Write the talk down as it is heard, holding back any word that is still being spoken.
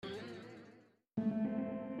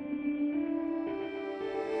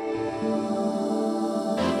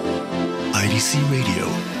Blues-IDC Radio,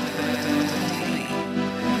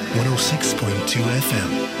 106.2 FM.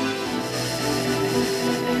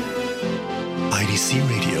 IDC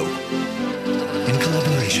Radio, in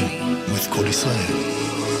collaboration with Kol Israel.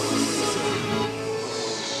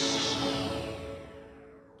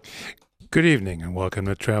 Good evening and welcome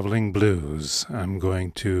to Traveling Blues. I'm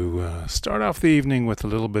going to start off the evening with a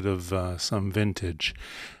little bit of some vintage.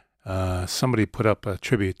 Somebody put up a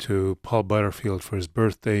tribute to Paul Butterfield for his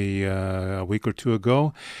birthday a week or two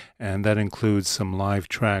ago, and that includes some live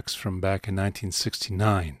tracks from back in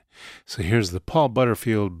 1969. So here's the Paul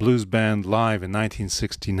Butterfield Blues Band live in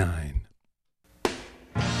 1969.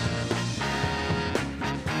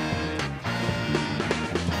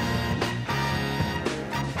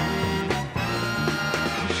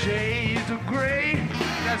 Shades of gray,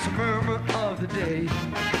 that's the murmur of the day.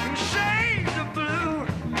 And shades of blue,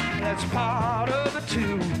 that's part of the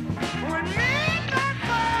two. When midnight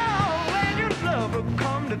falls, when your lover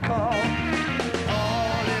come to call,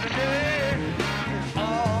 all in a day,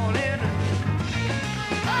 all in a,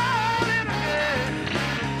 all in a day,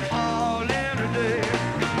 all in a day.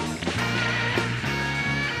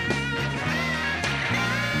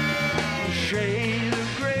 Shades of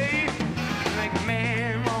gray, make a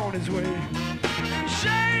man on his way.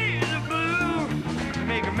 Shades of blue,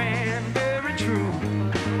 make a man very true.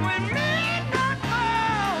 When midnight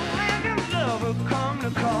falls, when your lover come to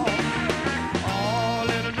call, all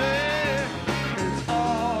in a day, it's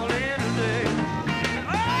all in a day,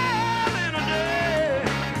 all in a day,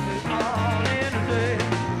 it's all in a day.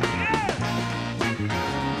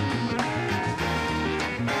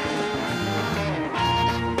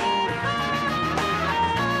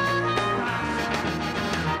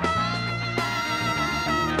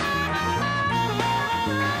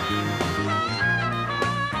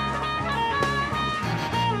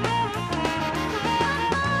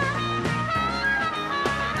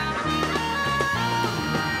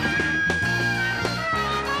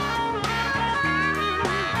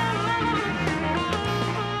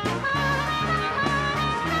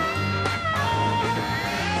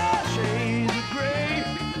 Shades of gray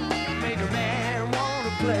make a man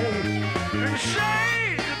wanna play. And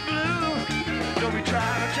shades of blue, don't be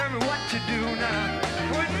trying to tell me what to do now.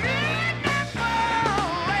 When midnight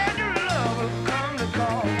falls and your lover come to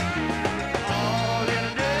call, all in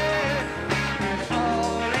a day, it's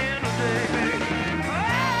all in a day,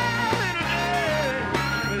 all in a day,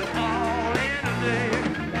 it's all in a day.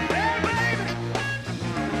 Hey baby,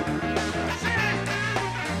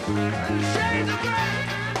 shades of gray.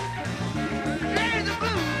 Shades of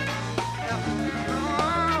blue,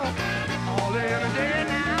 all in a day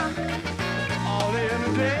now, all in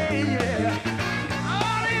a day, yeah,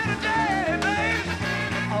 all in a day, baby,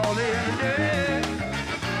 all in a day,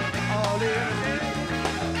 all in a day.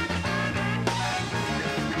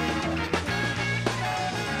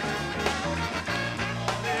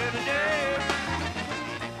 All in a day,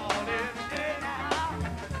 all in a day now,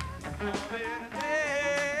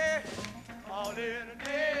 all in a day, all in a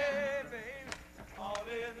day, baby, all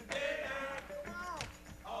in a day now,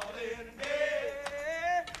 all in a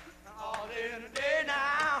day, all in a day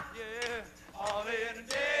now, yeah, all in a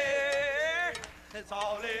day, it's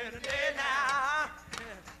all in a day now,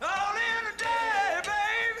 all in a day,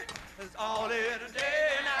 baby, it's all in a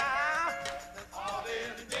day now, it's all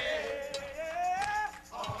in a day,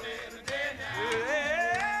 all in a day now, yeah,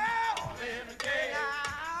 all in a day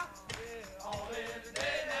now, yeah, all in a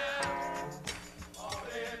day now. All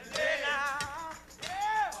in a day now,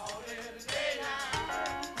 yeah. All in a day now,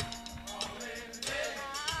 all in a day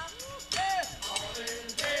now, yeah. All in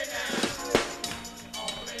a day now,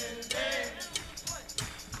 all in a day,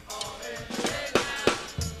 all in a day.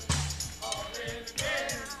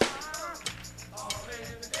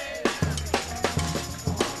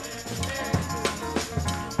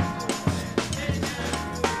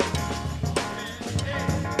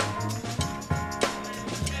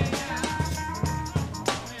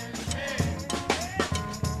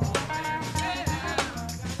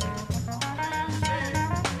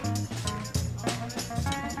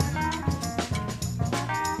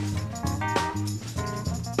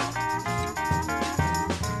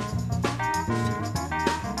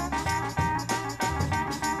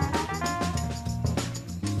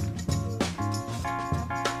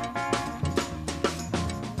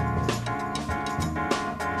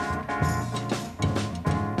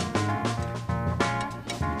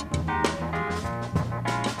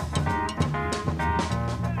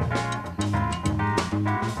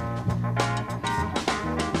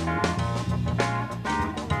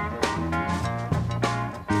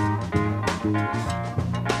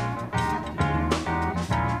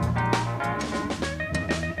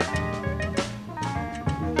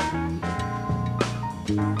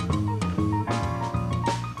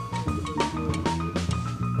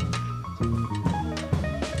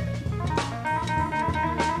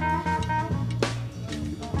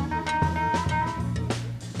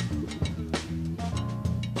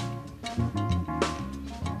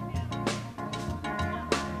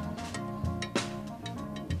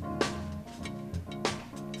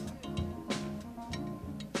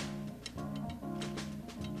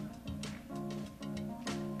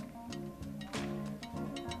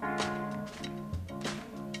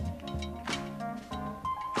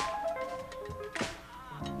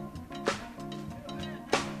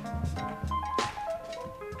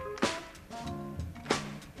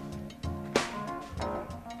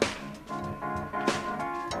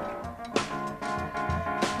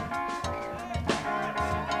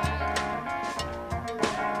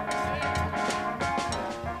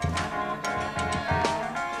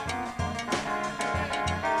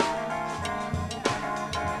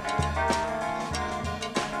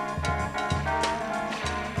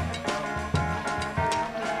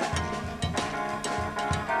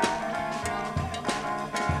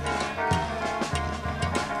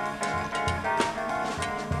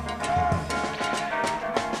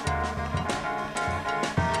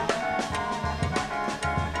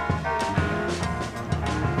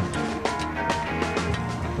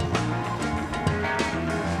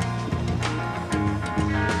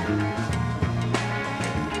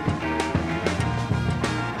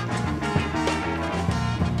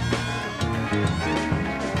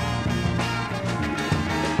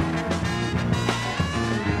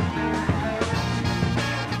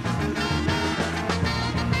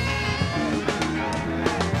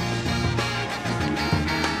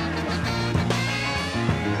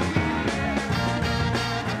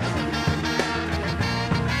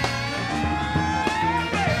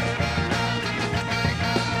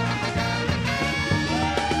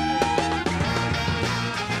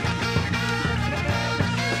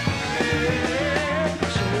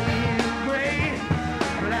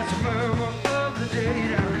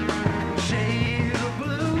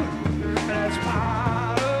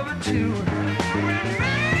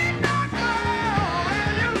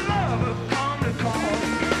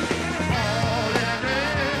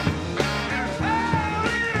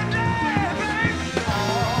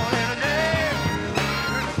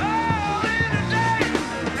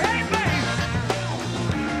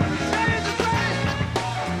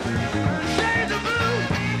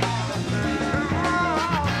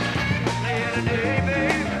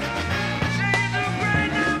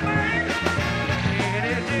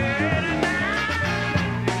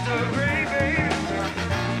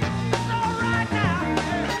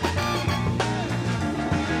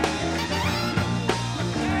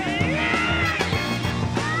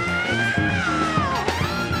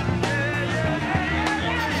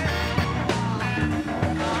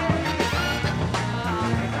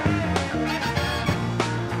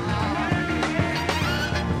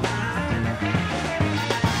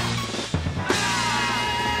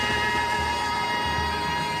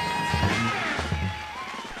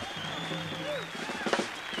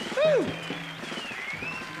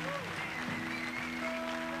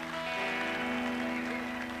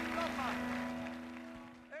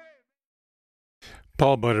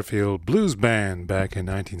 Paul Butterfield Blues Band back in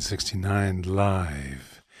 1969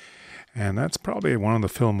 live. And that's probably one of the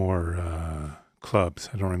Fillmore clubs.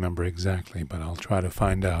 I don't remember exactly, but I'll try to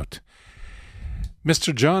find out.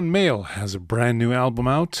 Mr. John Mayall has a brand new album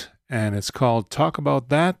out, and it's called Talk About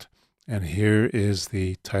That, and here is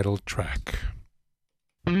the title track.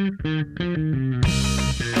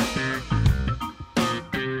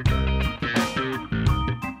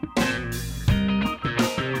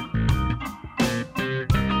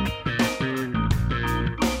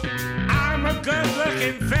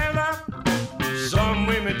 Fella, some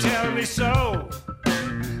women tell me so.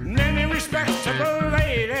 Many respectable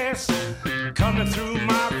ladies coming through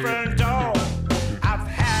my front door. I've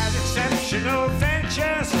had exceptional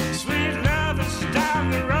ventures, sweet lovers down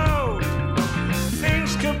the road.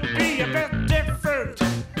 Things could be a bit different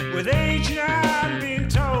with age, I'm being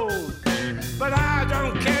told. But I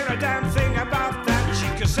don't care a damn thing about that. You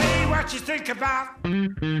can say what you think about,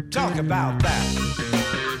 talk about that.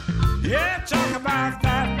 Yeah, talk about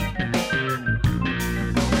that.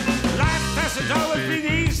 Life hasn't always been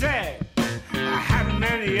easy. I had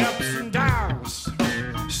many ups and downs.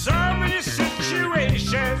 So many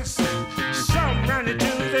situations, some ran into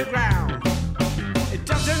the ground. It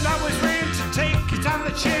doesn't always rain to take it on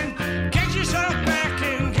the chin. Get yourself back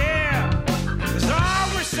in gear. There's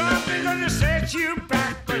always something gonna set you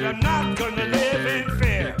back, but I'm not gonna live in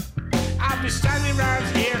fear. I'll be standing right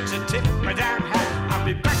here to tip my damn hat. I'll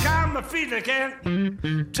be back on my feet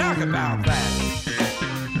again. Talk about that.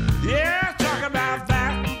 Yeah, talk about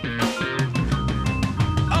that.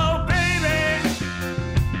 Oh, baby,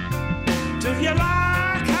 do you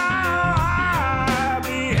like how I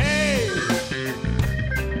behave?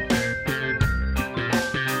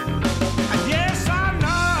 And yes, I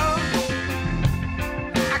know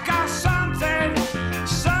I got something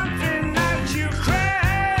that you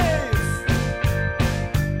crave.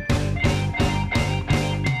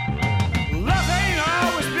 Love ain't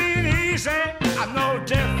always been easy. I'm no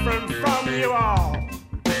different from you all.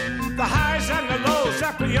 The highs and the lows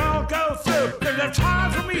that we all go through. There's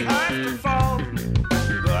times when we have to fall.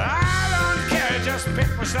 But I don't care, just pick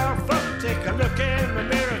myself up, take a look in the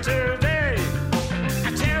mirror today.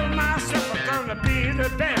 I tell myself I'm gonna be the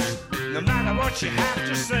best, no matter what you have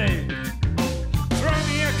to say. Throw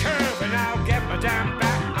me a curve and I'll get my damn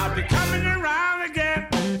back. I'll be coming around again.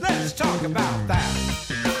 Let's talk about that.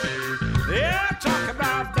 Yeah, talk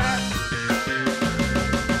about that.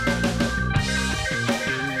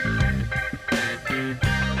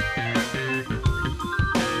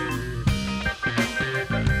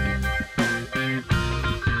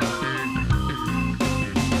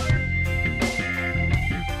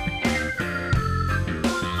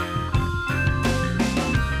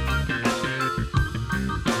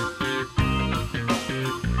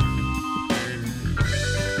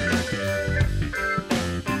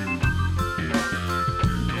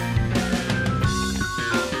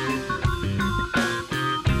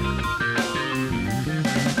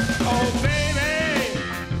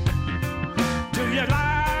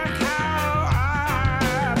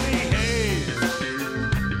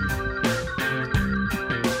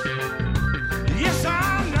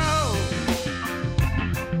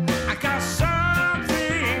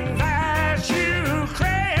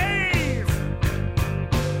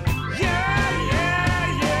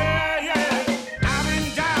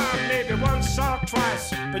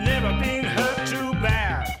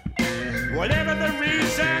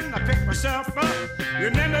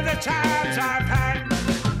 Remember the times I've had.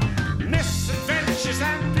 Misadventures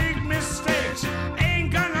and big mistakes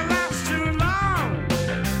ain't gonna last too long.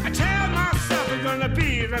 I tell myself I'm gonna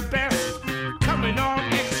be the best, coming on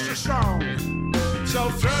extra strong. So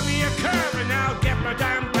throw me a curve and I'll get my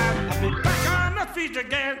damn back. I'll be back on my feet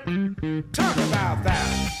again. Talk about that.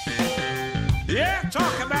 Yeah,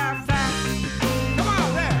 talk about that. Come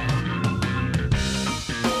on there.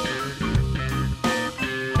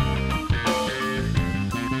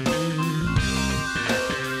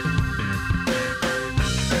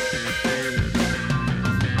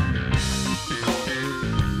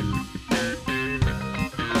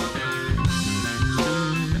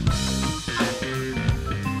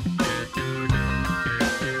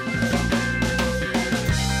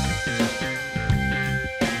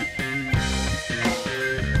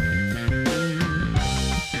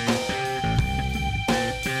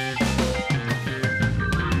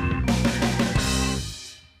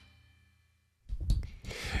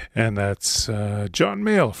 And that's John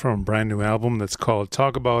Mayall from a brand new album that's called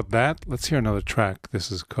Talk About That. Let's hear another track.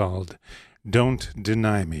 This is called Don't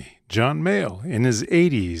Deny Me. John Mayall in his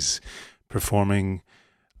 80s performing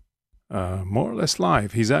more or less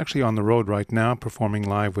live. He's actually on the road right now performing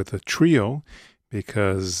live with a trio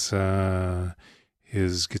because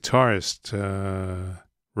his guitarist,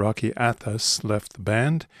 Rocky Athas, left the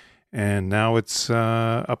band, and now it's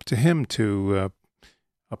up to him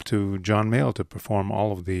up to John Mayall to perform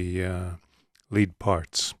all of the lead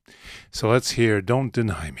parts. So let's hear Don't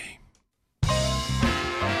Deny Me.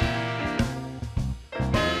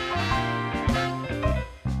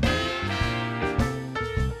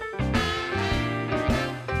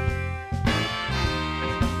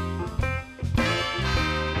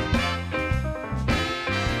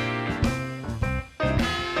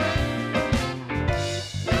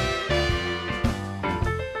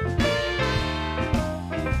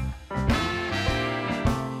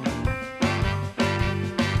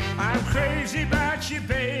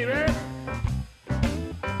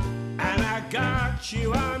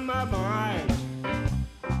 You on my mind.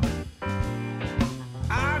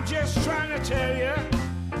 I'm just trying to tell you,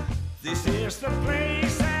 this is the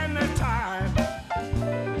place and the time.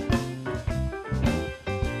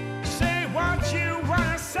 Say what you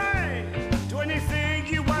wanna say, do anything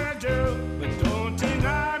you wanna do, but don't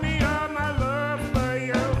deny me of my love for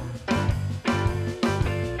you.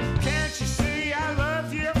 Can't you see I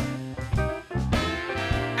love you?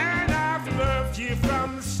 And I've loved you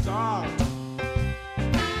from the start.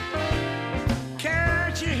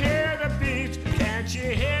 Can't you hear the beat? Can't you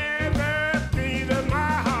hear the beat of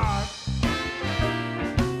my heart?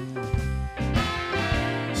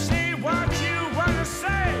 Say what you wanna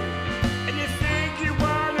say, anything you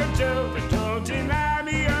wanna do, but don't deny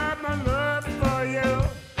me of my love for you.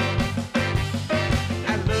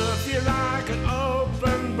 I love you like an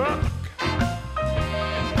open book.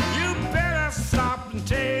 You better stop and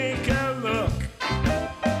take a look.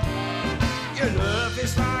 Your love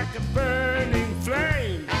is like a burning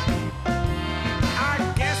flame. I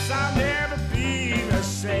guess I'll never be the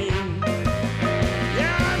same.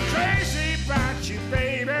 Yeah, I'm crazy about you,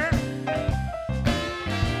 baby,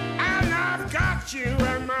 and I've got you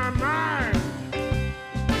in my mind.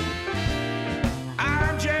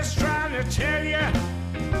 I'm just trying to tell you,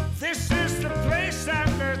 this is the place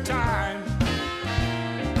and the time.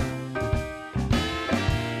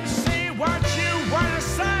 Say what you wanna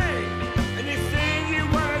say, anything you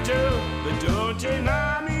wanna do, but don't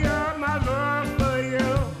deny me of my love for you.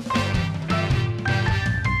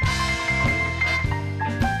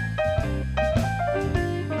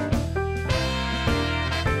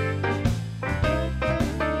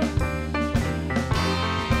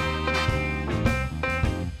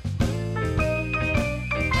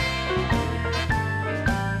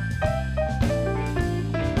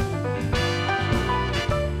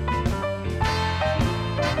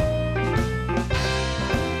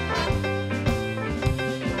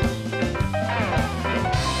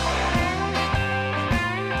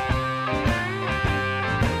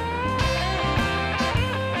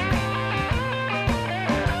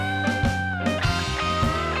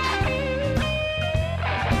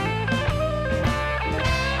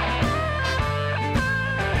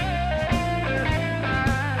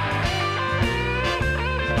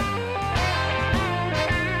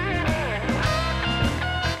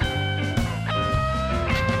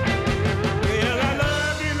 Well, I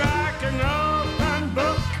love you like an open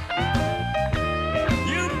book.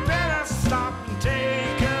 You better stop and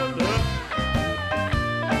take a look.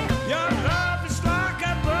 Your love is like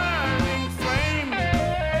a burning flame.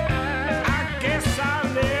 I guess I'll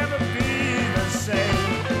never be the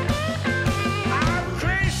same. I'm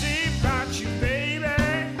crazy about you, baby,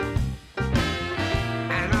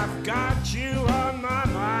 and I've got you on my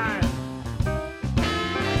mind.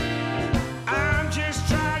 I'm just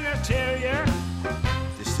trying to tell you,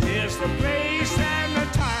 this is the place and the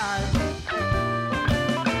time.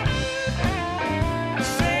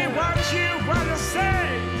 Say what you wanna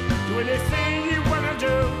say, do anything you wanna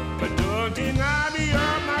do, but don't deny me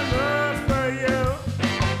of my love for you.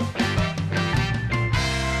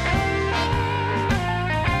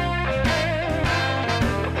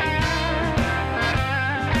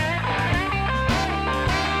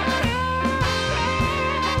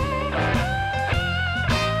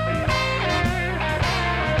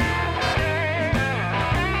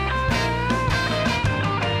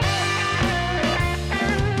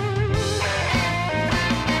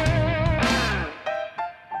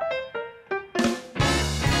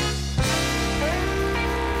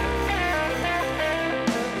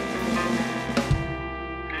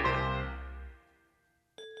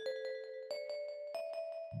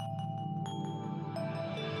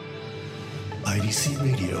 IDC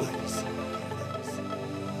Radio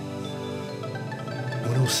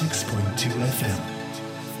 106.2 FM.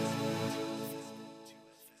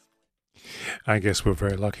 I guess we're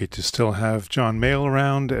very lucky to still have John Mayall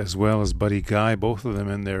around, as well as Buddy Guy, both of them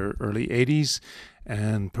in their early 80s,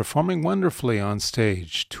 and performing wonderfully on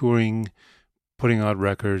stage, touring, putting out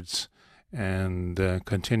records, and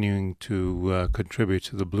continuing to contribute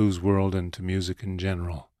to the blues world and to music in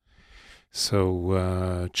general.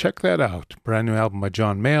 So check that out. Brand new album by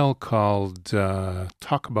John Mayall called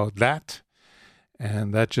Talk About That.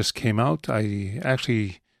 And that just came out. I'm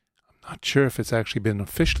not sure if it's actually been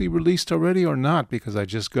officially released already or not, because I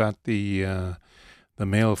just got the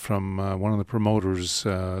mail from one of the promoters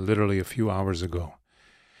literally a few hours ago.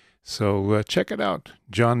 So check it out.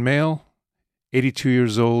 John Mayall, 82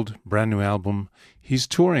 years old, brand new album. He's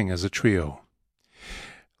touring as a trio.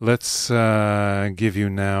 Let's give you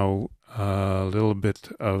now a little bit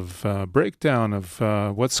of breakdown of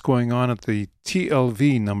what's going on at the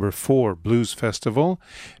TLV number 4 Blues Festival,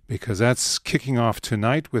 because that's kicking off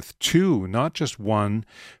tonight with 2, not just 1,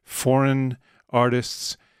 foreign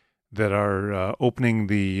artists that are opening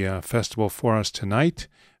the festival for us tonight,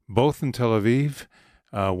 both in Tel Aviv.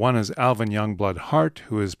 One is Alvin Youngblood Hart,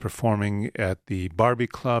 who is performing at the Barbie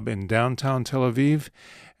Club in downtown Tel Aviv,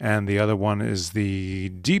 and the other one is the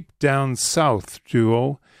Deep Down South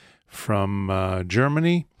duo from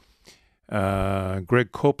Germany,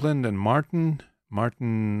 Greg Copeland and Martin.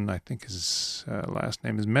 Martin, I think his last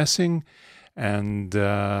name is Messing. And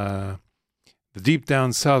the Deep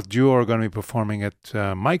Down South duo are going to be performing at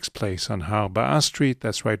Mike's Place on Harbah Street.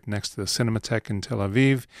 That's right next to the Cinematheque in Tel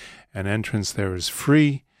Aviv. And entrance there is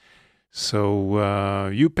free. So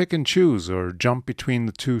you pick and choose or jump between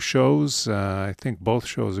the two shows. I think both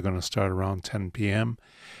shows are going to start around 10 p.m.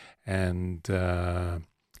 And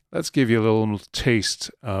let's give you a little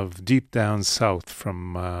taste of Deep Down South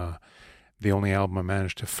from the only album I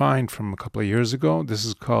managed to find from a couple of years ago. This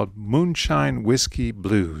is called Moonshine Whiskey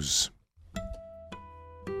Blues.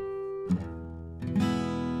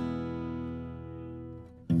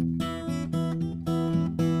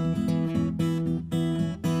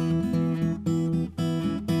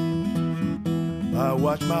 I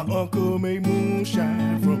watched my uncle make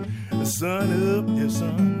moonshine from the sun up to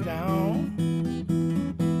sundown.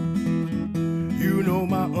 You know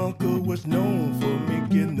my uncle was known for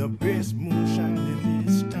making the best moonshine in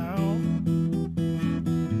this town.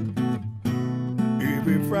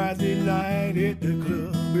 Every Friday night at the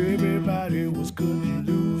club, everybody was cutting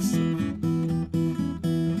loose.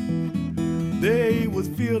 They was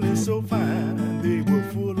feeling so fine, they were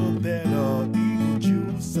full of that evil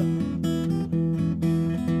juice.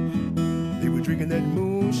 They were drinking that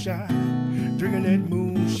moonshine, drinking that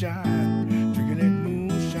moonshine, drinking that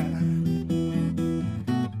moonshine.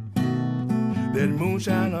 That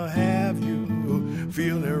moonshine will have you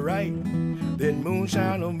feeling right. That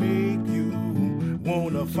moonshine will make you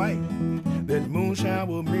wanna fight. That moonshine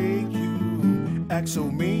will make you act so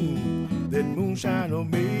mean. That moonshine will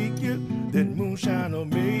make you, that moonshine will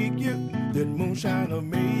make you, that moonshine will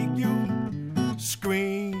make you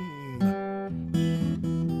scream.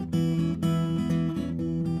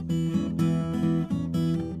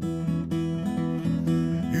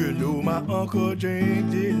 You know my Uncle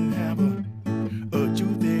James didn't have a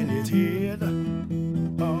tooth in his head.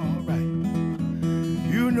 Alright.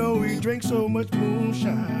 You know he drank so much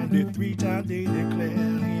moonshine that 3 times they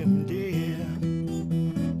declared him dead.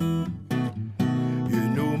 You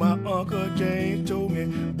know my Uncle James told me,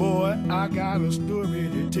 boy, I got a story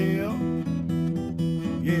to tell.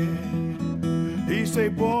 Yeah. He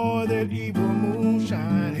said, boy, that evil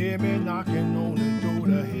moonshine had me knocking on the door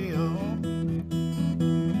to hell.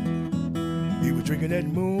 He was drinking that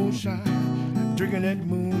moonshine, drinking that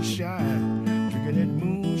moonshine, drinking that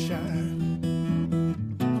moonshine.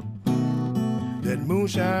 That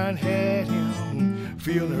moonshine had him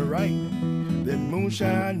feeling right. That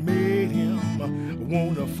moonshine made him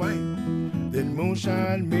wanna fight. That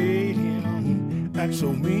moonshine made him act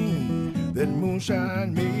so mean. That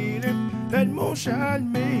moonshine made him, that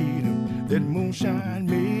moonshine made him, that moonshine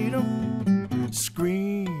made him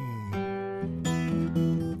scream.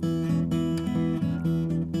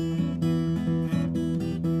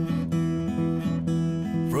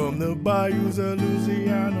 From the bayous of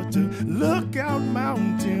Louisiana to Lookout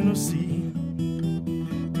Mountain, Tennessee,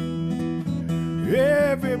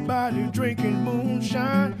 everybody drinking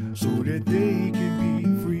moonshine so that they can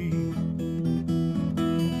be free.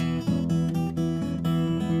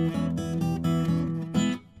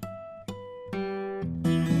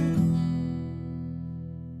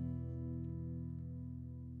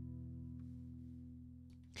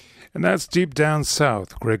 And that's Deep Down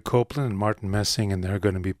South, Greg Copeland and Martin Messing, and they're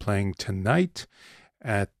going to be playing tonight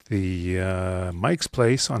at the Mike's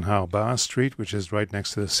Place on Halbah Street, which is right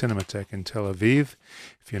next to the Cinematheque in Tel Aviv.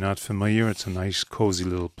 If you're not familiar, it's a nice, cozy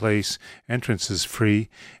little place. Entrance is free,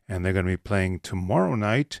 and they're going to be playing tomorrow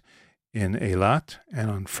night in Eilat and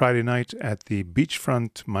on Friday night at the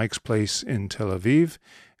beachfront Mike's Place in Tel Aviv.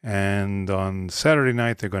 And on Saturday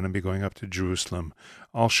night, they're going to be going up to Jerusalem.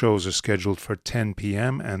 All shows are scheduled for 10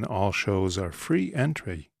 p.m., and all shows are free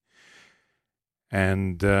entry.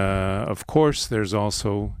 And, of course, there's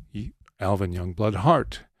also Alvin Youngblood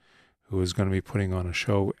Hart, who is going to be putting on a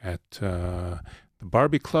show at the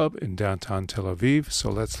Barbie Club in downtown Tel Aviv. So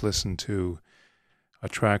let's listen to a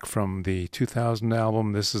track from the 2000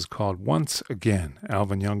 album. This is called Once Again,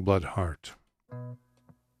 Alvin Youngblood Hart.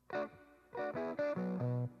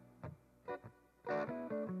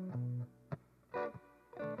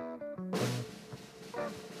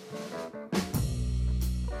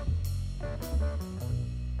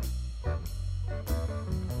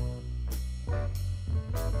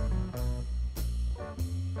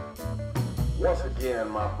 Once again,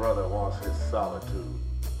 my brother wants his solitude.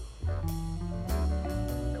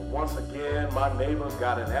 And once again, my neighbor's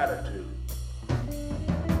got an attitude.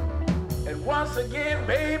 And once again,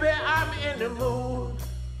 baby, I'm in the mood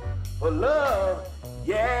for love.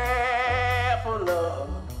 Yeah, for love.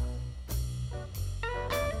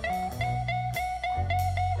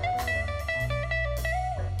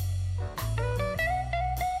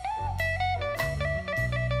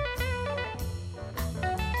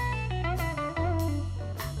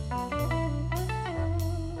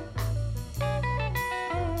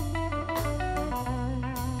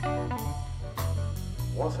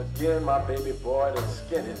 Once again, my baby boy done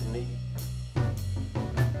skinned his knee.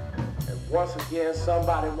 And once again,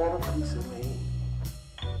 somebody want a piece of me.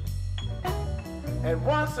 And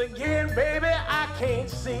once again, baby, I can't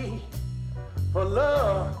see for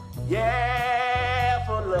love. Yeah,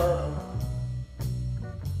 for love.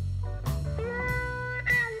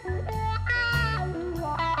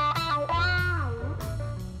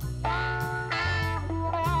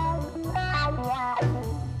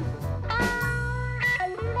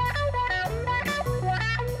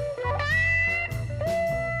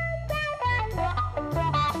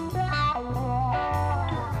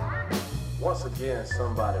 Once again,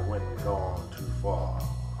 somebody went and gone too far.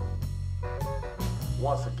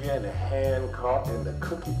 Once again, a hand caught in the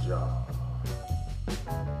cookie jar.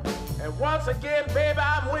 And once again, baby,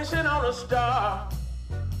 I'm wishing on a star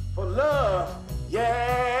for love.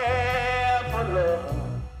 Yeah, for love.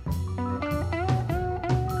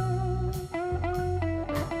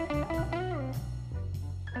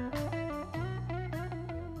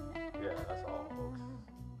 Yeah, that's all, folks.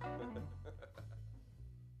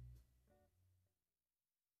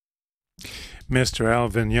 Mr.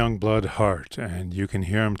 Alvin Youngblood Hart, and you can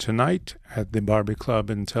hear him tonight at the Barbie Club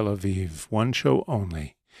in Tel Aviv. One show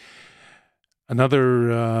only.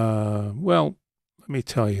 Another, well, let me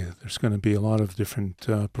tell you, there's going to be a lot of different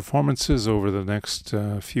performances over the next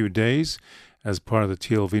few days as part of the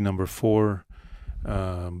TLV number 4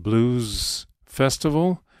 Blues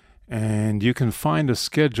Festival. And you can find a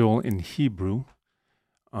schedule in Hebrew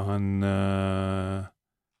on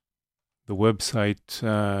the website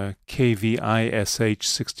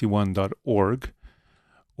kvish61.org,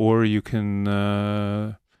 or you can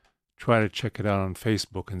try to check it out on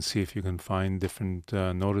Facebook and see if you can find different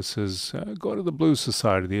notices. Go to the Blues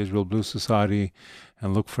Society, the Israel Blues Society,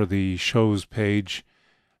 and look for the shows page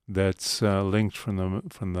that's linked from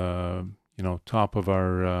the top of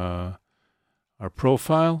our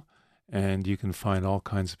profile, and you can find all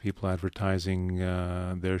kinds of people advertising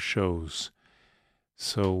their shows.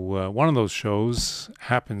 So one of those shows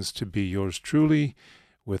happens to be yours truly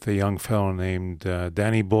with a young fellow named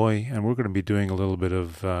Danny Boy, and we're going to be doing a little bit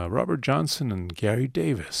of Robert Johnson and Gary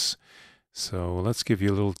Davis. So let's give you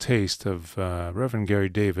a little taste of Reverend Gary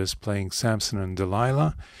Davis playing Samson and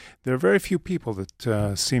Delilah. There are very few people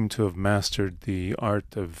that seem to have mastered the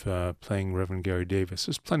art of playing Reverend Gary Davis.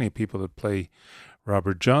 There's plenty of people that play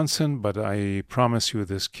Robert Johnson, but I promise you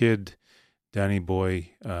this kid, Danny Boy,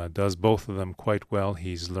 does both of them quite well.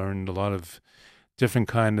 He's learned a lot of different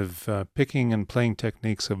kind of picking and playing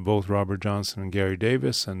techniques of both Robert Johnson and Gary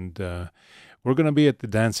Davis, and we're going to be at the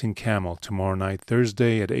Dancing Camel tomorrow night,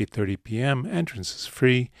 Thursday at 8:30 p.m. Entrance is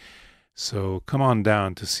free, so come on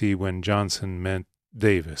down to see when Johnson met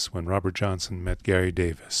Davis, when Robert Johnson met Gary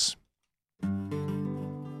Davis.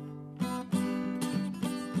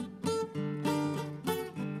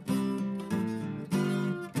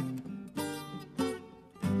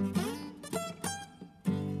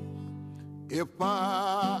 If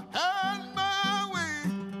I had my way,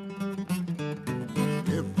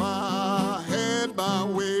 if I had my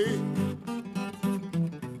way,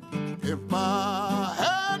 if I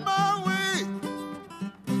had my way,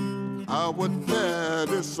 I would tear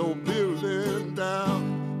this old building down.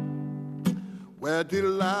 Where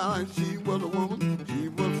Delilah, she was a woman, she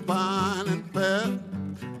was fine and fair.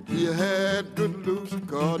 She had good looks,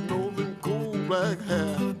 God knows, and cool black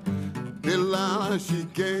hair. Delilah, she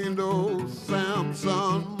gained old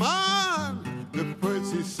Samson's mind. The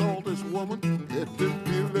first he saw this woman at the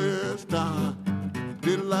village time.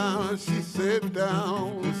 Delilah, she sat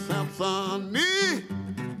down on Samson's knee.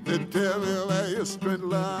 They tell me where your strength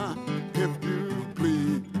lie, if you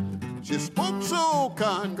please. She spoke so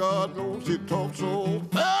kind, God knows she talked so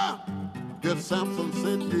fair. Just Samson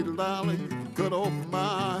said, Delilah, you cut off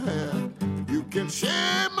my hair. You can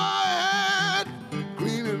shave my head,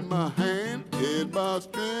 clean in my hand. In my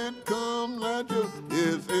strength come like just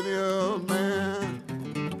is any other man.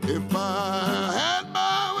 If I had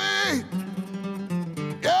my way,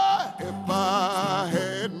 yeah, if I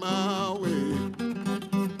had my way,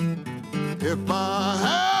 if I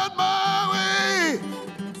had my way,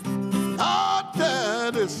 I'd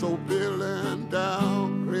tear this old building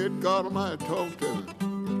down. Great God Almighty, talk to me.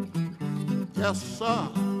 Yes, sir.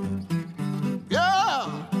 Yeah.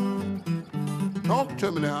 Talk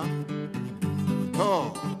to me now.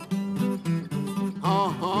 Talk.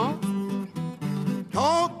 Uh-huh.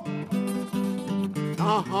 Talk.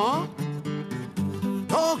 Uh-huh.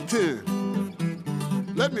 Talk to me.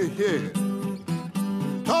 Let me hear it.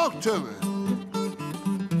 Talk to me.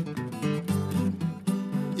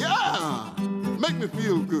 Yeah. Make me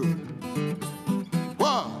feel good.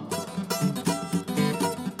 Wow.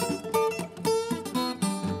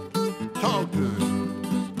 Talk to me.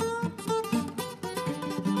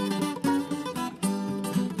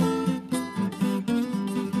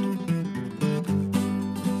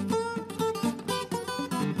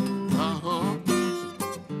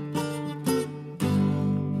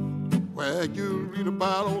 Where you read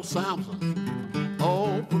about old Samson,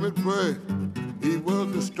 all from his birth, he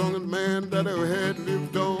was the strongest man that ever had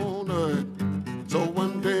lived on earth. So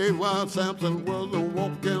one day while Samson was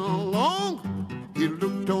walking along, he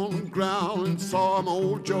looked on the ground and saw an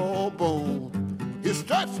old jawbone. He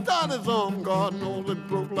stretched out his arm, God knows it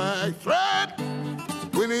broke like thread.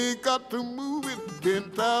 When he got to move it,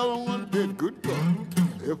 bent out on one bit. Good God,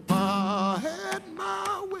 if I had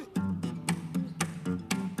my way,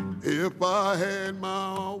 if I had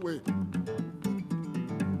my way,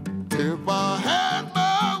 if I had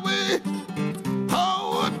my way,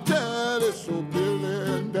 I would tear this old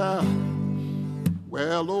building down.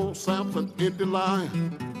 Well, old Samson in the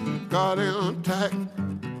lion got in attack.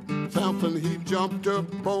 Samson, he jumped up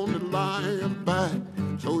on the lion back.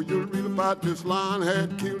 So you'll read about this lion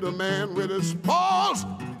had killed a man with his paws.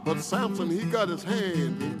 But Samson, he got his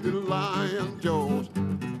hand in the lion's jaws.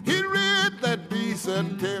 He read that beast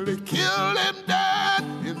until he killed him dead.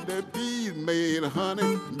 And that beast made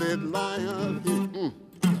honey, that lion,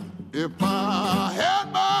 if I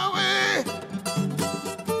had my way,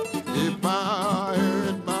 if I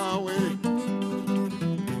had my way,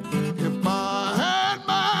 if I had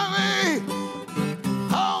my way,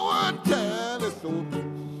 I would tear this old.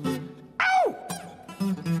 Ow!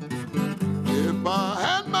 If I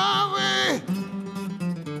had my way,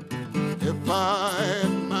 if I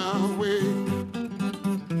had my way,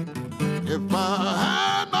 if I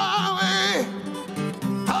had my way,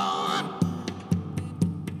 I would.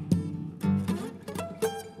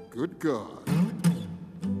 Good God.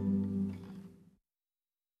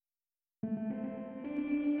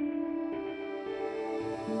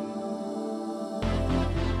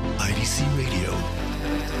 IDC Radio,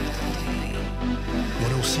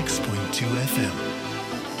 106.2 FM.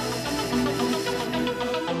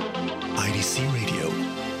 IDC Radio,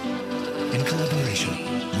 in collaboration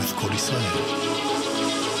with Cody Slade.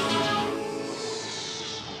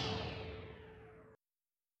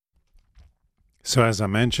 So as I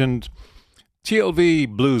mentioned, TLV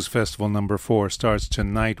Blues Festival number 4 starts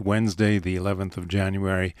tonight, Wednesday, the 11th of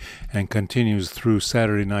January, and continues through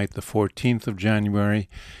Saturday night, the 14th of January.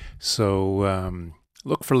 So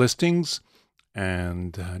look for listings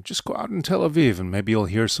and just go out in Tel Aviv, and maybe you'll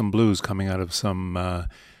hear some blues coming out of some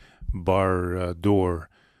bar door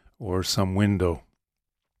or some window.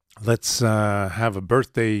 Let's have a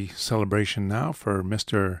birthday celebration now for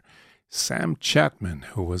Mr. Sam Chapman,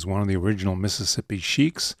 who was one of the original Mississippi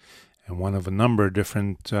Sheiks and one of a number of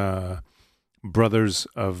different brothers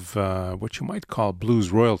of what you might call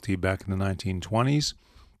blues royalty back in the 1920s.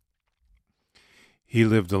 He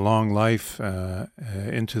lived a long life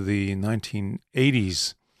into the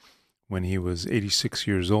 1980s when he was 86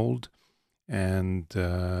 years old, and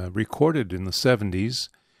recorded in the 70s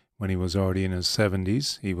when he was already in his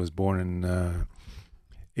 70s. He was born in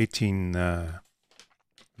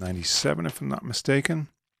 1897, if I'm not mistaken.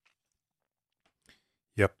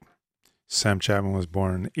 Yep. Sam Chapman was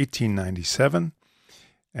born in 1897.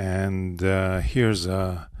 And here's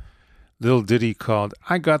a little ditty called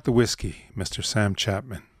I Got the Whiskey, Mr. Sam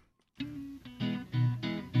Chapman.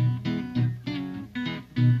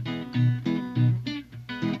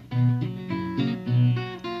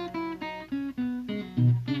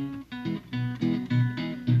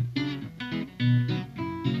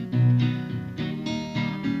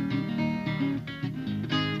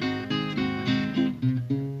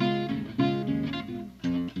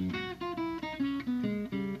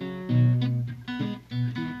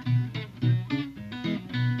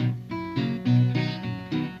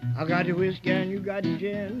 I got the whiskey and you got the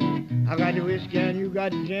gin. I got the whiskey and you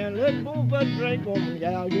got the gin. Let's both a drink on me,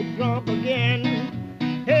 I'll get drunk again.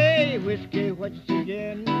 Hey, whiskey, what's the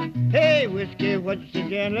gin? Hey, whiskey, what's the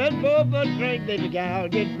gin? Let's both a drink, baby gal,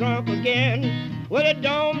 get drunk again. Well, it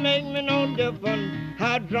don't make me no difference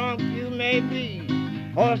how drunk you may be,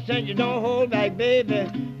 or since you don't hold back, baby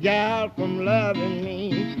gal, from loving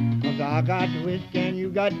me. 'Cause I got the whiskey and you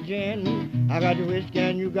got the gin. I got the whiskey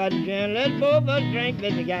and you got the gin. Let's both a drink,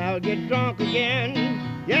 baby gal, get drunk again.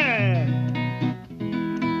 Yeah.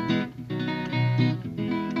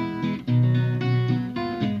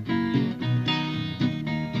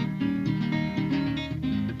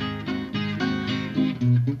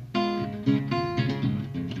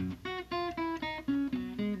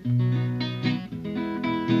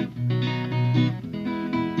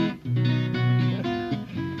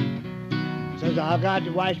 I got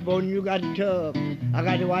the washboard and you got the tub. I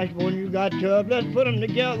got the washboard and you got the tub. Let's put them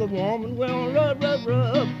together, woman. We're on rub, rub,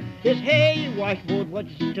 rub. It's hey, washboard,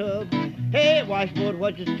 what's the tub? Hey, washboard,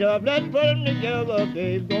 what's the tub? Let's put them together,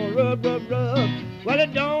 babe. Gonna rub, rub, rub. Well,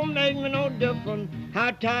 it don't make me no difference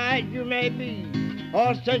how tight you may be,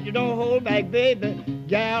 or since you don't hold back, baby,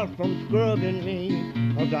 gal, from scrubbing me.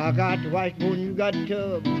 'Cause I got the washboard and you got the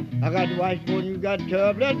tub. I got the washboard and you got the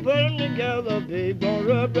tub. Let's put them together, babe. Gonna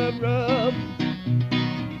rub, rub, rub.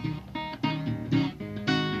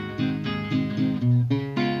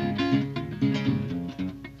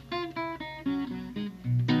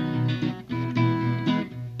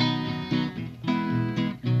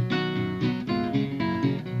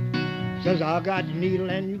 Says I got the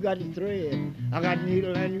needle and you got the thread. I got the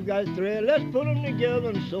needle and you got the thread. Let's put them together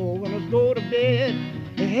and sew when let's go to bed.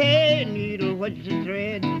 Hey, needle, what's the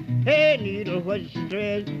thread? Hey, needle, what's the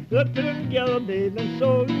thread? Let's put them together, baby, and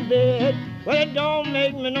sew in bed. Well, it don't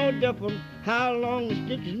make me no difference how long the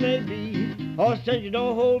stitches may be, or since you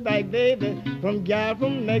don't hold back, baby, from gal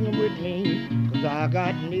from making with me. 'Cause I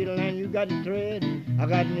got the needle and you got the thread. I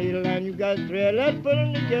got the needle and you got the thread. Let's put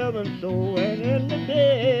them together and sew and in the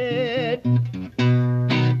bed.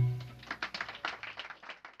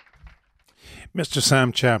 Mr.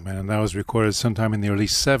 Sam Chapman, and that was recorded sometime in the early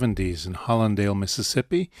 70s in Hollandale,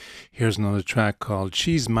 Mississippi. Here's another track called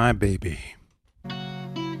She's My Baby. I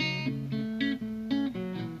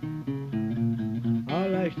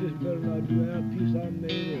like this better than I do that piece I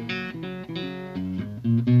made.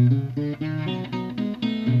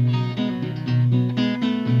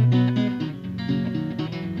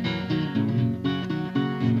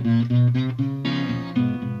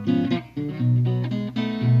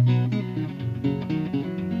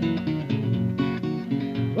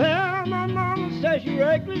 She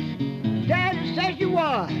reckless, daddy says she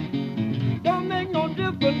wise. Don't make no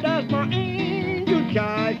difference, that's my angel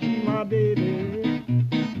child. She's my baby.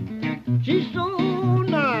 She's so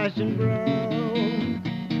nice and brown.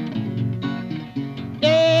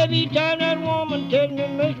 Every time that woman tells me,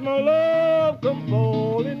 makes my love come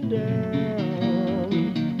falling down.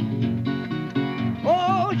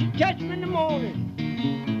 Oh, she catch me in the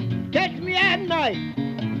morning, catch me at night.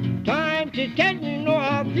 Time to catch me, know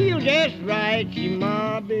I feel just right. She's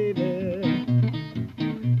my baby.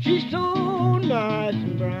 She's so nice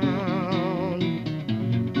and brown.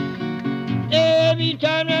 Every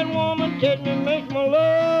time that woman tells me, makes my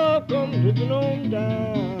love come dripping on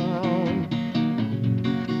down.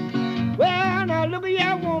 Well, now look at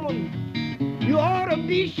that woman, you ought to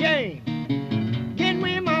be ashamed. Get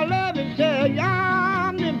me my love and say,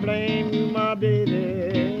 I'm to blame, you my baby.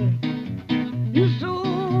 You're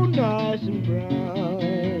so nice and brown.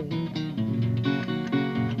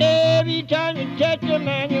 Every time you touch a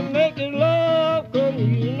man, you make his love come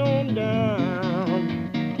easing on down.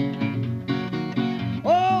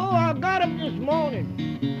 Oh, I got up this morning,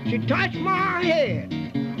 she touched my head.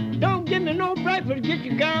 Don't give me no breakfast, get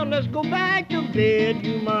your gown, let's go back to bed,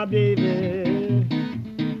 you my baby.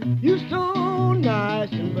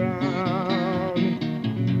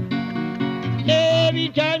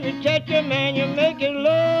 Hey, man, you make his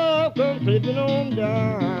love come slipping on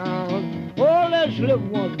down. Oh, let's slip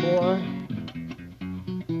once, boy.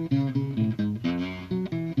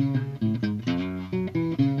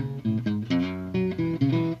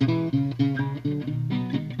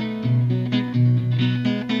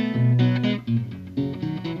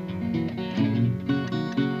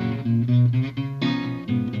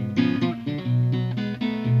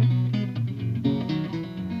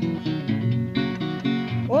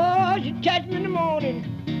 Oh, she touched me in the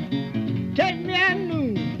morning, touched me at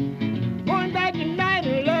noon. Going back tonight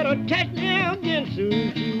and let her touch me again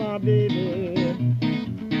soon. She's my baby.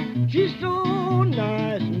 She's so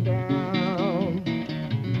nice and brown.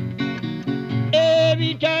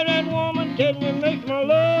 Every time that woman tells me makes my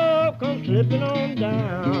love come slipping on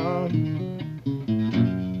down.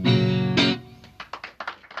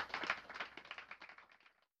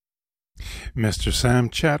 Mr. Sam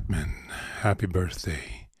Chapman, happy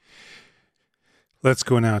birthday. Let's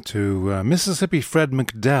go now to Mississippi Fred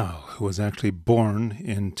McDowell, who was actually born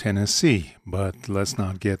in Tennessee, but let's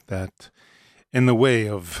not get that in the way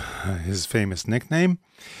of his famous nickname.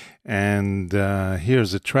 And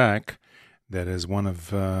here's a track that is one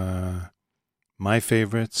of my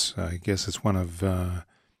favorites. I guess it's one of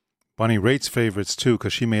Bonnie Raitt's favorites too,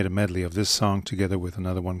 because she made a medley of this song together with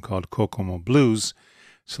another one called Kokomo Blues.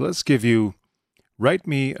 So let's give you Write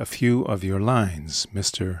Me a Few of Your Lines,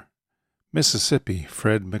 Mr. Mississippi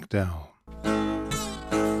Fred McDowell.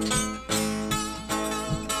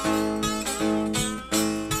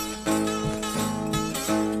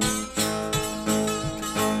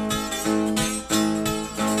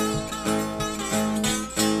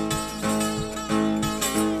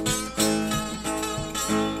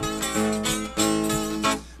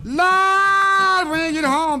 Lord, when you get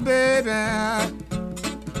home, baby,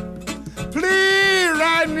 please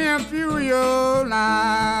write me a few of your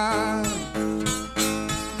lines.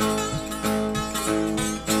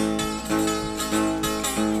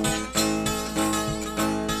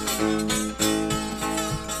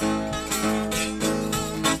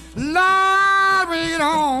 Lord, when you get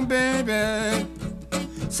home, baby,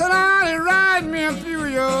 somebody write me a few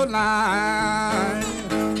of your lines.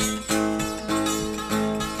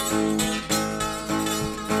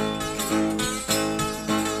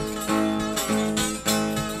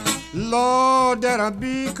 Lord, that'll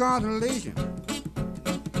be consolation.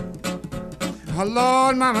 Oh,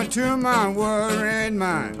 Lord, mama, to my worried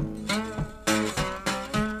mind.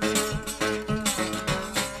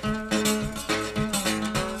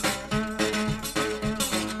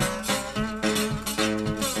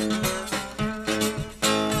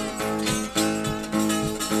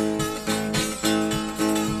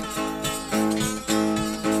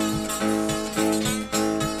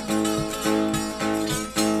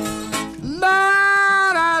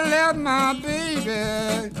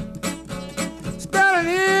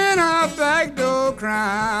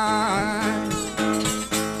 Cry.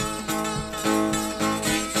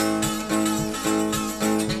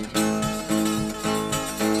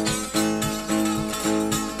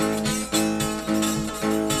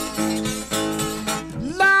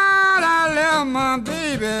 Lord, I left my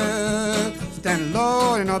baby standing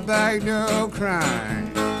low in a back door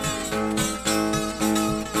crying.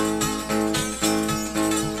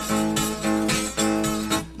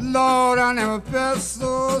 Lord, I never felt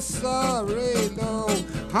so sorry, Lord,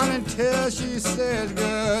 honey, until she says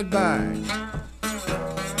goodbye.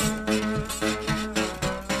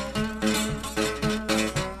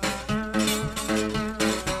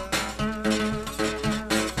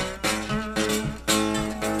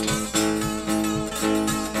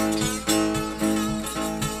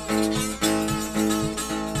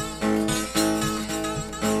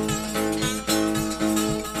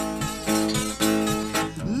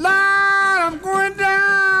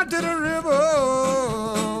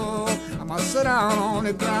 Down on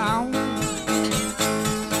the ground.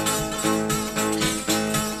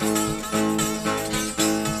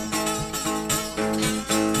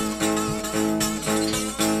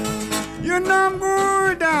 You know I'm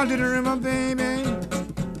going down to the river, baby.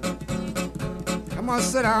 I'm gonna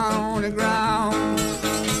sit down on the ground.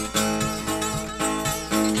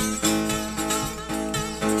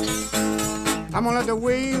 I'm gonna let the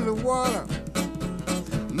waves of water,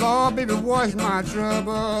 Lord, baby, wash my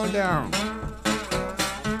trouble down.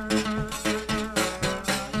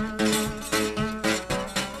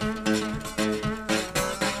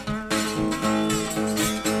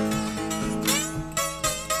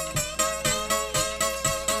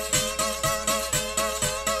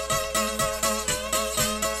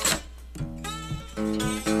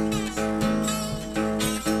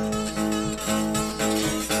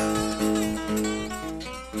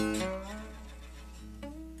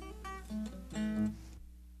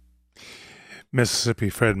 Mississippi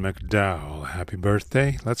Fred McDowell, happy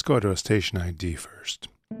birthday. Let's go to a station ID first.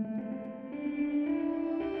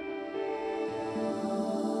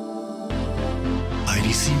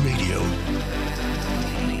 IDC Radio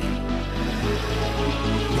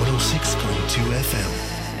 106.2 FM.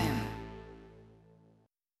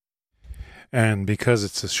 And because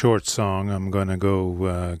it's a short song, I'm going to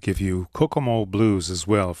go give you Kokomo Blues as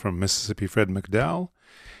well from Mississippi Fred McDowell.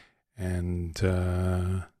 And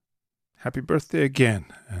happy birthday again.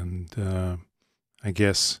 And I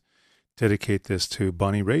guess dedicate this to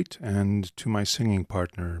Bonnie Raitt and to my singing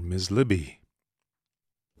partner, Ms. Libby.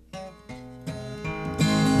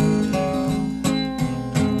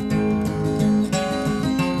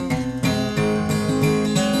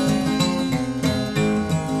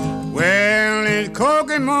 Well, it's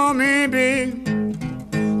Kokomo me big,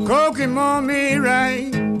 Kokomo me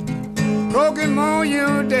right, Kokomo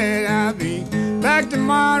you dead, I'll be back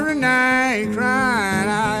tomorrow night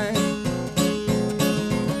crying.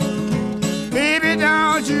 Baby,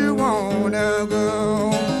 don't you wanna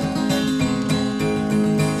go?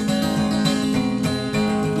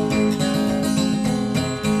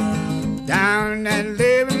 Down that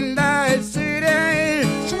living light city,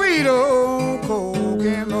 sweet old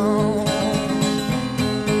Kokomo.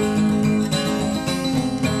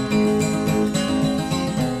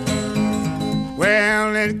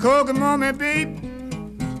 Well, it's Kokomo me babe,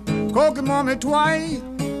 Kokomo me twice,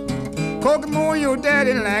 Kokomo your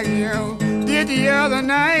daddy like you did the other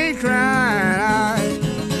night crying.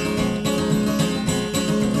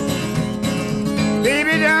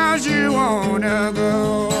 Baby, don't you wanna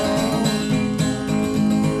go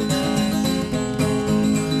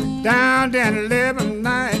down that 11th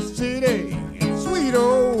night city, sweet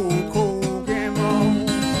old Kokomo?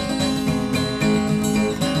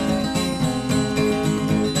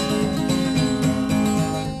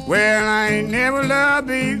 Well, I ain't never loved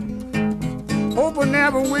you, hope I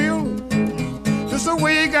never will. Just the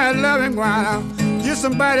way you got loving while just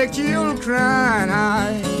somebody killed crying.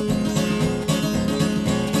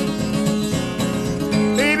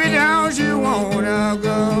 Baby, don't you wanna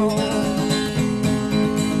go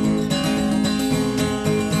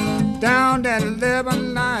down that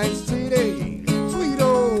 11th night city, sweet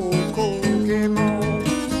old Kokomo?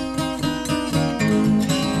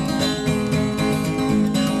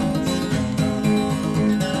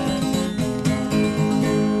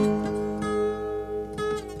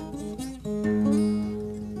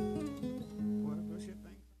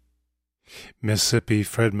 Mississippi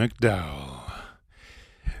Fred McDowell.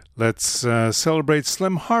 Let's celebrate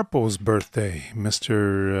Slim Harpo's birthday,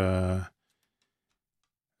 Mr.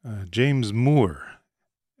 James Moore,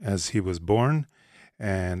 as he was born,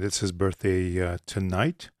 and it's his birthday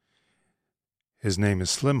tonight. His name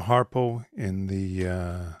is Slim Harpo in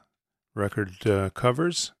the record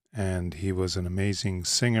covers, and he was an amazing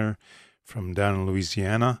singer from down in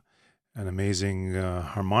Louisiana, an amazing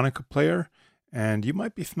harmonica player, and you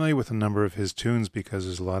might be familiar with a number of his tunes because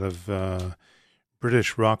there's a lot of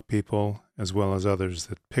British rock people, as well as others,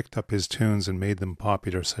 that picked up his tunes and made them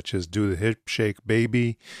popular, such as Do the Hip Shake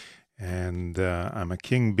Baby and I'm a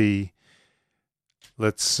King Bee.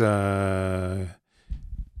 Let's say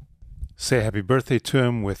happy birthday to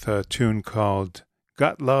him with a tune called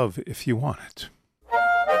Got Love If You Want It.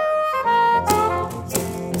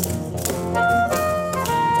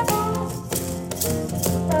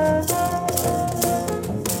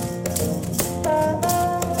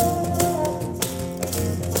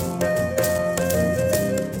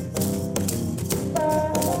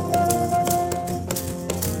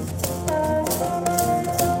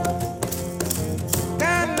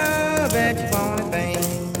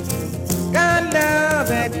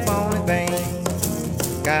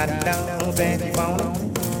 Got love and you want it.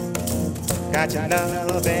 Got your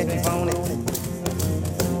love and you want it.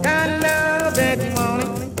 Got love and you want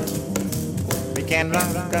it. We can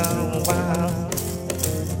rock on wild.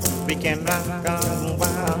 We can rock on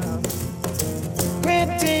wild.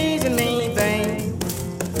 Quit teasing me, babe.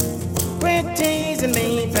 Quit teasing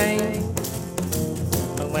me, babe.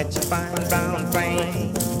 What you find round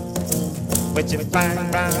frame? What you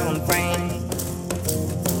find round frame?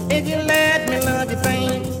 If you let me love you,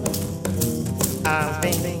 babe, I'll be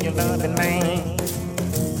your loving man.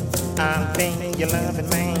 I'll be your loving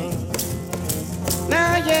man.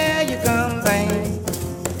 Now, yeah, you come, babe.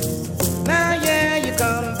 Now, yeah, you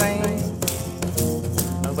come, babe.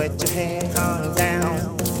 With your head hung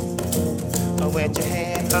down. With your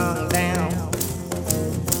head hung down.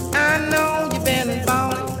 I know you've been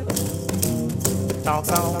falling. The talk's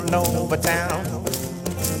all over town.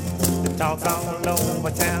 The talk's all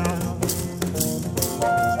over town.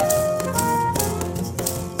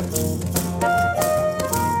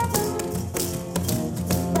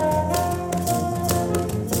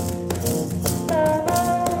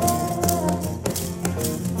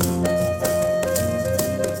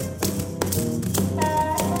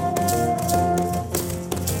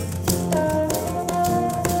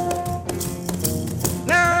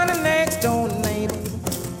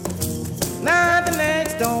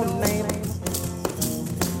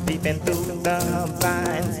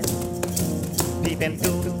 sleeping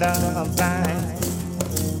through the blind.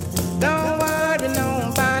 Don't worry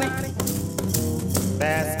nobody,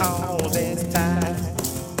 that's all this time.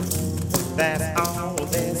 That's all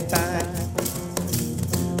this time.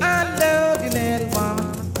 I love you, little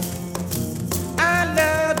woman. I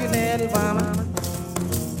love you, little woman.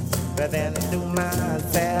 Better than I do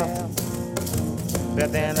myself. Better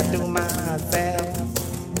than I do myself.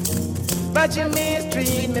 But you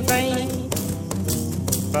mistreat me, babe,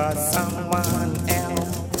 for someone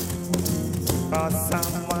else. For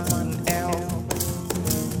someone else.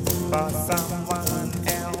 For someone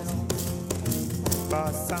else. For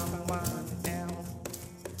someone else.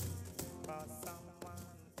 For someone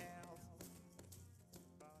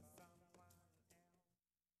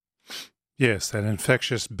else. Yes, that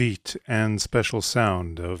infectious beat and special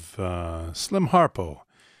sound of Slim Harpo,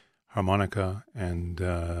 harmonica and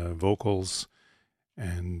vocals,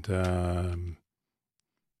 and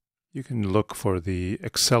you can look for the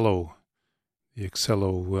Excello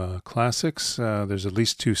classics. There's at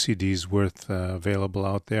least 2 CDs worth available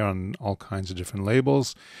out there on all kinds of different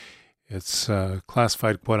labels. It's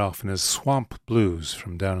classified quite often as swamp blues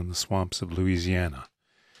from down in the swamps of Louisiana.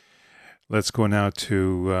 Let's go now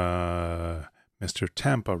to Mr.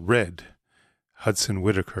 Tampa Red, Hudson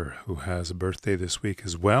Whitaker, who has a birthday this week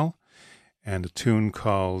as well, and a tune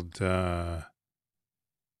called You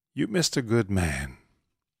Missed a Good Man.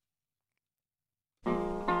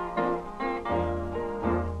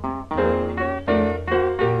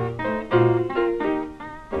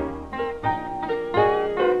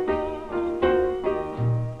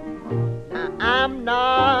 I'm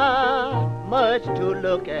not much to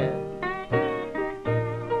look at,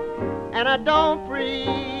 and I don't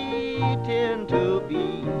pretend to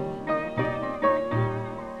be.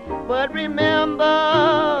 But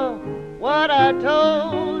remember what I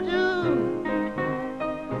told you,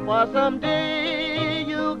 for someday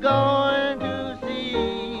you're going to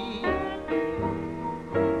see.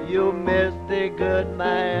 You missed a good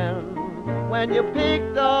man when you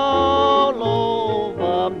picked all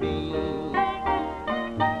over me.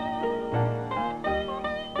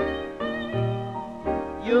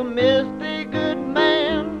 You missed a good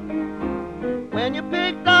man when you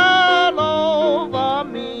picked all over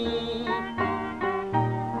me.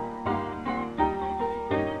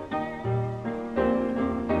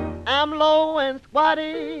 I'm low and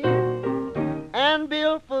squatty and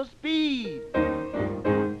built for speed,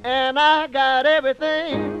 and I got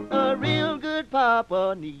everything a real good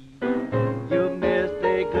papa needs. You missed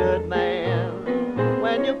a good man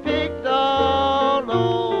when you picked all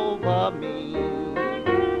over me.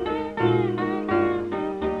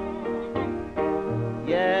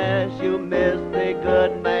 Yes, you missed a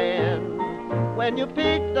good man when you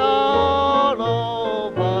picked all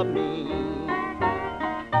over me.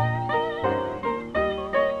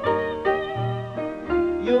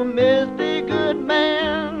 You missed a good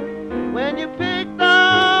man when you picked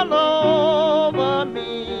all over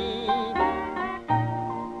me.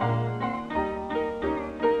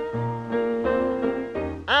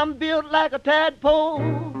 I'm built like a tadpole,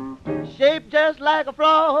 shaped just like a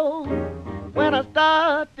frog. When I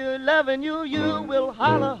start to loving you, you will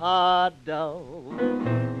holler hard dog.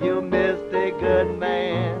 You missed a good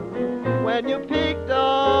man when you picked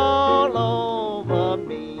all over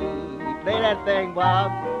me. Play that thing,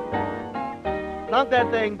 Bob. Plunk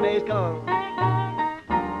that thing, bass, come on.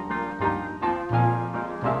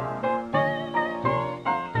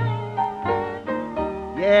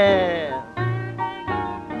 Yeah.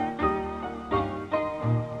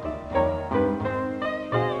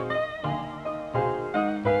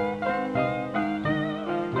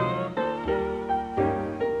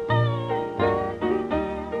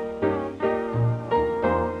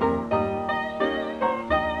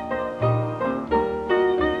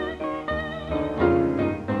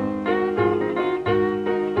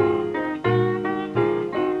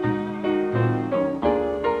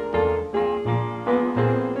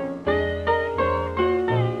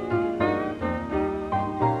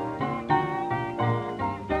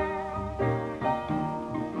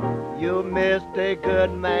 You missed a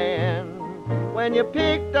good man when you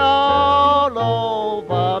picked all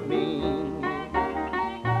over me.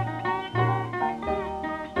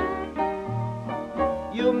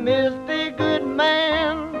 You missed a good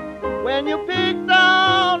man when you picked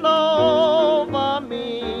all over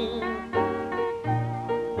me.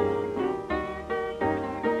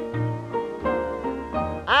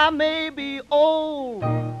 I may be old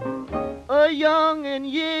or young in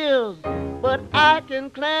years, but I can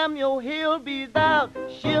climb your hill without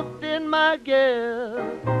shifting my gear.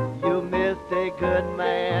 You missed a good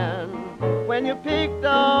man when you picked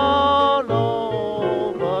all over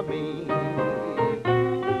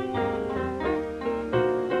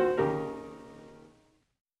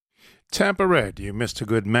Tampa Red, you missed a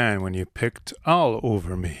good man when you picked All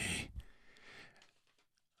Over Me.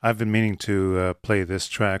 I've been meaning to play this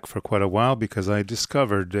track for quite a while because I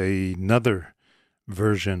discovered another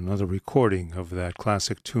version, another recording of that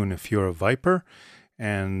classic tune, If You're a Viper,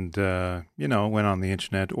 and, went on the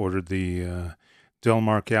internet, ordered the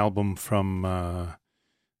Delmark album from,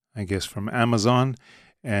 from Amazon,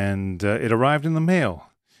 and it arrived in the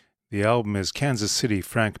mail. The album is Kansas City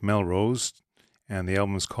Frank Melrose, and the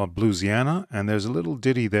album is called Blues-IDC, and there's a little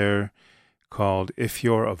ditty there called If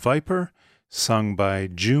You're a Viper, sung by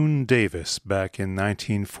June Davis back in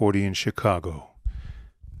 1940 in Chicago.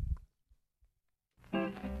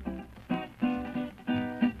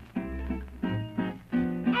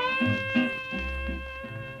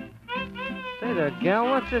 Say there, gal,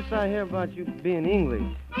 what's this I hear about you being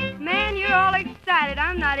English? Man, you're all excited.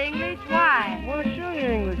 I'm not English. Why? Well, sure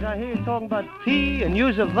you're English. I hear you talking about tea and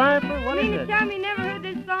use a viper. What is You mean it? to tell me you never heard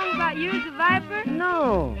this song about use a viper?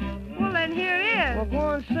 No. Well, then here it is. Well, go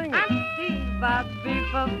on, sing it. I'm Steve Bobby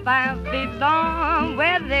for 5 feet long,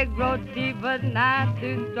 where they grow deep but not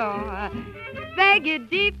too strong. They get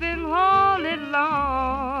deep and hold it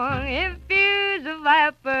long. If you's a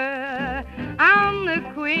viper, I'm the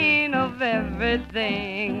queen of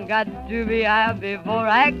everything. Got to be high before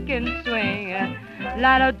I can swing.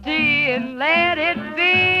 Light a tea and let it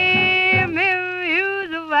beam. If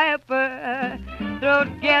you's a viper,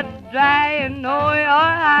 throat gets dry and know you're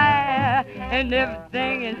high, and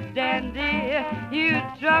everything is dandy. You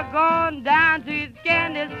truck on down to the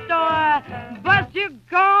candy store, bust your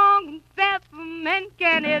gong, peppermint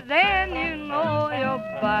candy, then you know your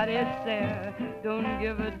body's there. Don't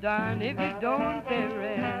give a darn if you don't pay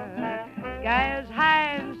rent. Sky is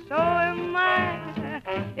high and so am I.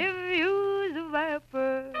 If you's a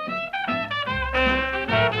viper.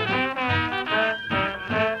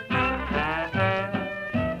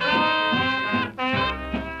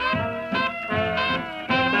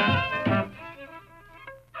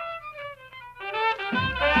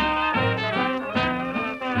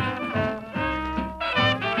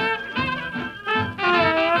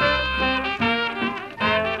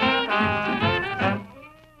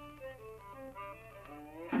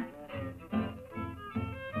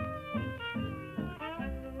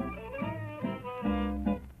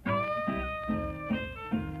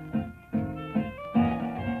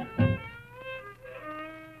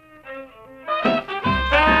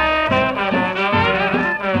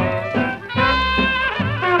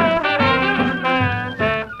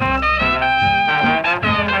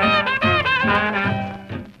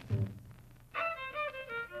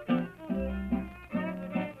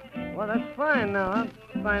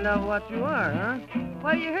 Find out what you are, huh?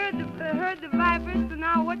 Well, you heard the vipers, so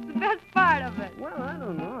now what's the best part of it? Well, I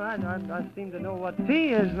don't know. I seem to know what tea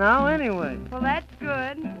is now, anyway. Well, that's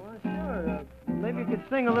good. Well, sure. Maybe you could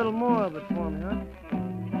sing a little more of it for me, huh?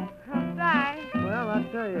 I'll try. Well, I'll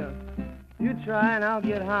tell you. You try and I'll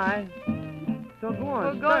get high. So go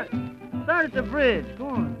on. Well, start at the bridge. Go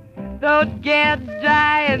on. Don't get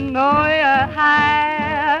dry and know you're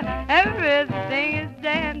high. Everything is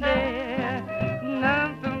dandy.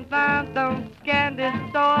 Don't candy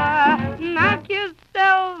store. Knock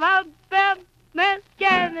yourself out, Miss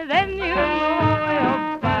Candy, then you know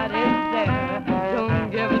your body's there.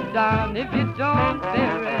 Don't give a darn if you don't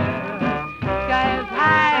feel it. Sky is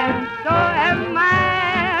high and so am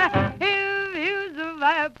I. If you's a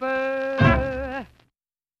viper.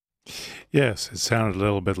 Yes, it sounded a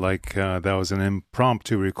little bit like that was an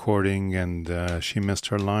impromptu recording and she missed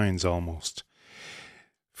her lines almost.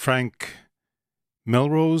 Frank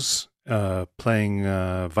Melrose playing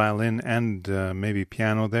violin and maybe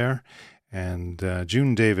piano there, and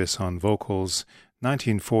June Davis on vocals,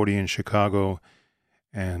 1940 in Chicago,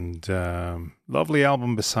 and lovely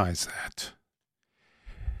album besides that.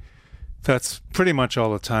 That's pretty much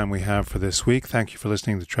all the time we have for this week. Thank you for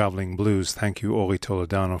listening to Traveling Blues. Thank you, Ori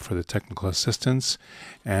Toledano, for the technical assistance.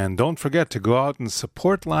 And don't forget to go out and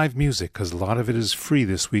support live music, because a lot of it is free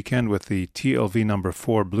this weekend with the TLV number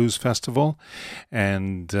 4 Blues Festival.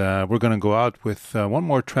 And we're going to go out with one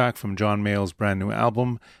more track from John Mayall's brand new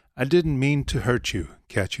album, I Didn't Mean to Hurt You.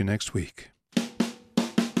 Catch you next week.